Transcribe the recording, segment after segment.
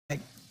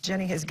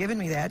Jenny has given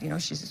me that. You know,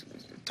 she's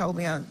told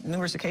me on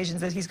numerous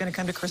occasions that he's going to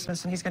come to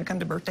Christmas and he's going to come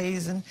to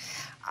birthdays, and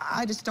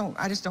I just don't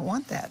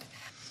want that.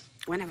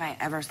 When have I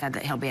ever said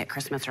that he'll be at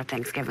Christmas or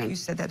Thanksgiving? You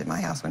said that at my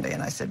house one day,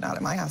 and I said, not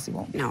at my house, he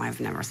won't. No, I've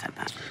never said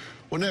that.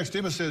 Well, next,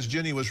 Emma says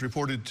Jenny was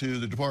reported to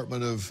the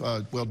Department of,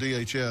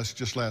 DHS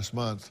just last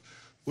month.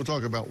 We'll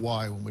talk about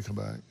why when we come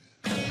back.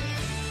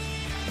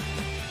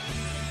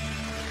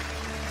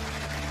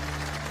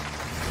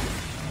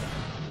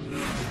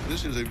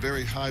 This is a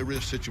very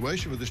high-risk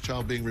situation with this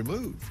child being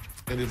removed.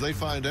 And if they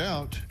find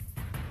out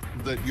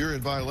that you're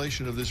in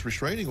violation of this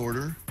restraining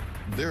order,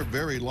 they're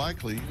very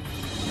likely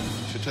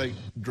to take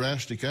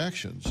drastic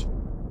actions.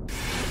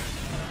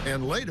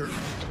 And later,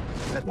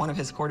 at one of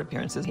his court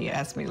appearances, he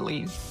asked me to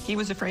leave. He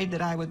was afraid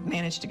that I would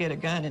manage to get a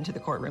gun into the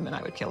courtroom and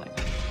I would kill him.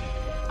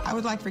 I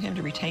would like for him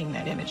to retain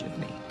that image of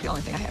me. The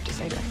only thing I have to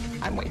say to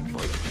him, I'm waiting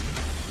for you.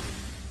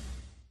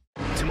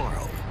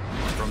 Tomorrow,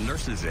 from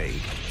nurse's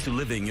aide to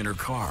living in her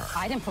car.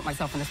 I didn't put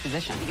myself in this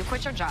position. You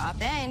quit your job,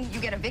 then you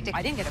get evicted.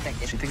 I didn't get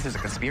evicted. She thinks there's a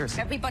conspiracy.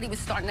 Everybody was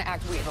starting to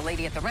act weird. The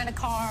lady at the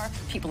rent-a-car,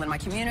 people in my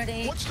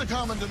community. What's the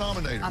common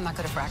denominator? I'm not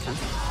good at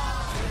fractions.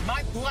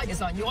 My blood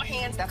is on your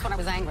hands. That's when I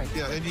was angry.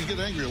 Yeah, and you get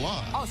angry a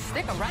lot. Oh,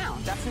 stick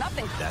around. That's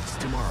nothing. That's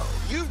tomorrow.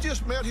 You've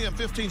just met him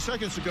 15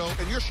 seconds ago,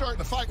 and you're starting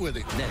to fight with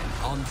him. Then,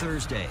 on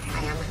Thursday.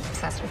 I am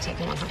obsessed with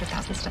taking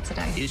 100,000 steps a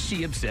day. Is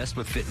she obsessed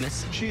with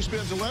fitness? She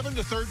spends 11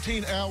 to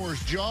 13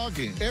 hours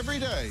jogging every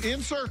day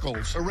in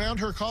circles around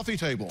her coffee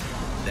table.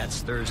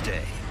 That's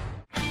Thursday.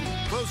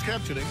 Closed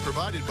captioning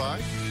provided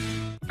by...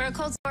 For a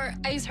cold sore,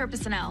 I use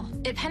Herpes-Nel.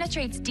 It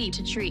penetrates deep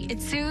to treat.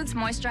 It soothes,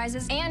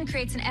 moisturizes, and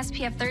creates an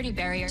SPF 30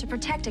 barrier to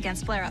protect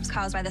against flare-ups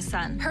caused by the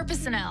sun.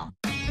 Herpes-Nel.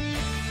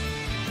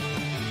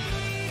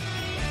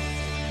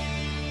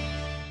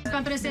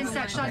 Bumping us in,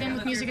 set shot in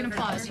with music and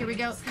applause. Here we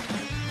go.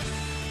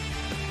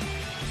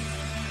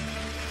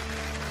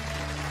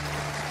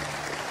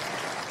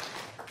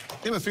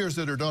 Emma fears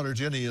that her daughter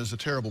Jenny is a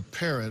terrible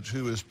parent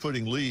who is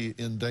putting Lee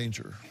in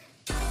danger.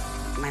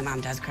 My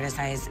mom does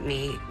criticize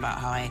me about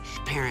how I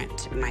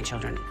parent my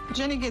children.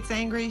 Jenny gets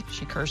angry,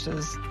 she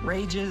curses,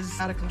 rages,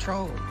 out of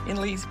control in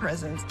Lee's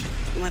presence.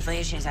 With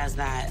Lee, she says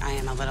that I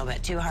am a little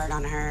bit too hard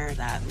on her,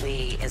 that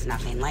Lee is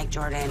nothing like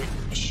Jordan.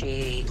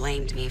 She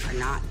blamed me for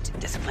not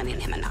disciplining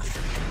him enough.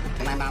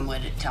 My mom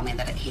would tell me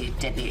that he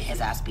did need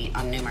his ass beat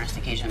on numerous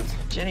occasions.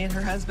 Jenny and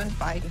her husband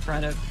fight in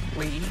front of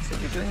Lee. He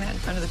said, you're doing that in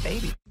front of the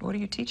baby. What are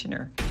you teaching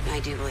her? I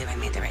do believe I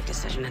made the right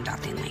decision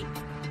adopting Lee.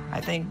 I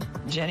think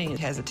Jenny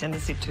has a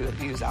tendency to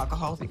abuse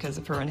alcohol because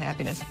of her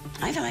unhappiness.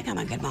 I feel like I'm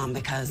a good mom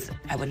because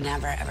I would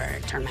never, ever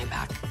turn my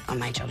back on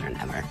my children,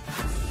 ever.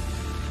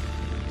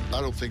 I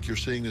don't think you're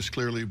seeing this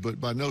clearly,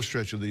 but by no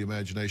stretch of the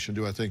imagination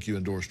do I think you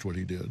endorsed what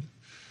he did.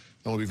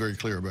 I want to be very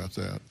clear about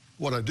that.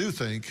 What I do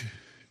think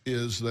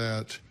is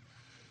that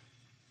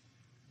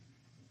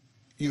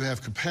you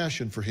have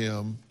compassion for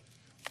him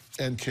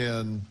and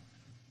can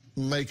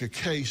make a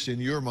case in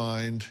your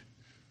mind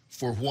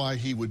for why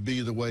he would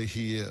be the way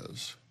he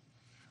is.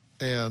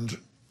 And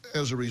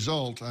as a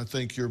result, I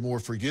think you're more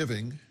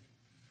forgiving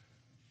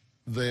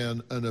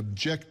than an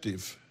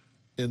objective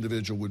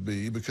individual would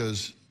be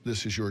because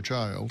this is your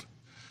child.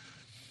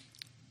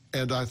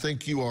 And I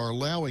think you are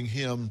allowing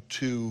him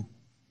to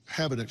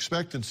have an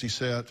expectancy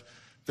set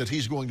that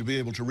he's going to be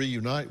able to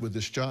reunite with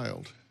this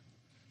child.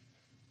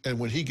 And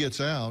when he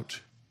gets out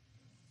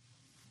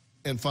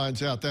and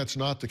finds out that's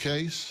not the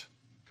case,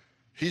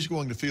 he's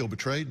going to feel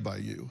betrayed by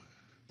you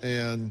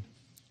and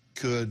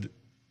could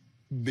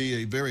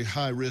be a very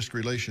high-risk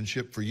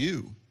relationship for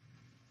you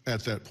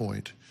at that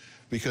point,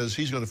 because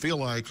he's going to feel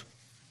like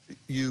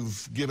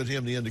you've given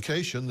him the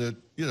indication that,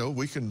 you know,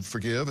 we can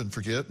forgive and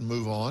forget and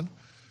move on.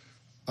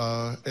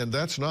 And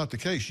that's not the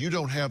case. You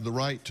don't have the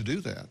right to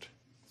do that.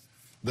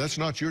 That's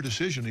not your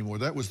decision anymore.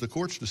 That was the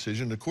court's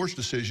decision. The court's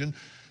decision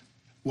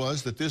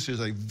was that this is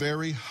a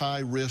very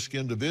high-risk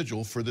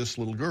individual for this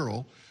little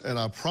girl, and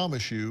I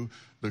promise you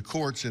the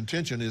court's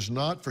intention is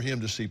not for him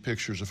to see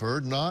pictures of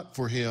her, not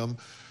for him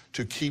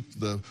to keep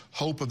the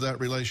hope of that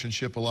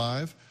relationship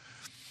alive,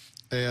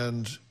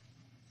 and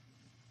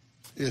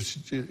it's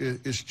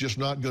just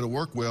not going to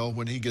work well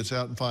when he gets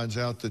out and finds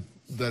out that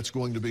that's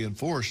going to be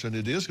enforced, and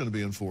it is going to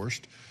be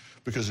enforced,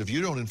 because if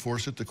you don't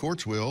enforce it, the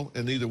courts will,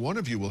 and neither one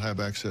of you will have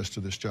access to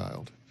this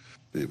child.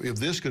 If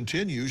this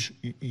continues,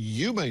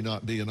 you may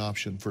not be an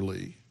option for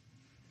Lee.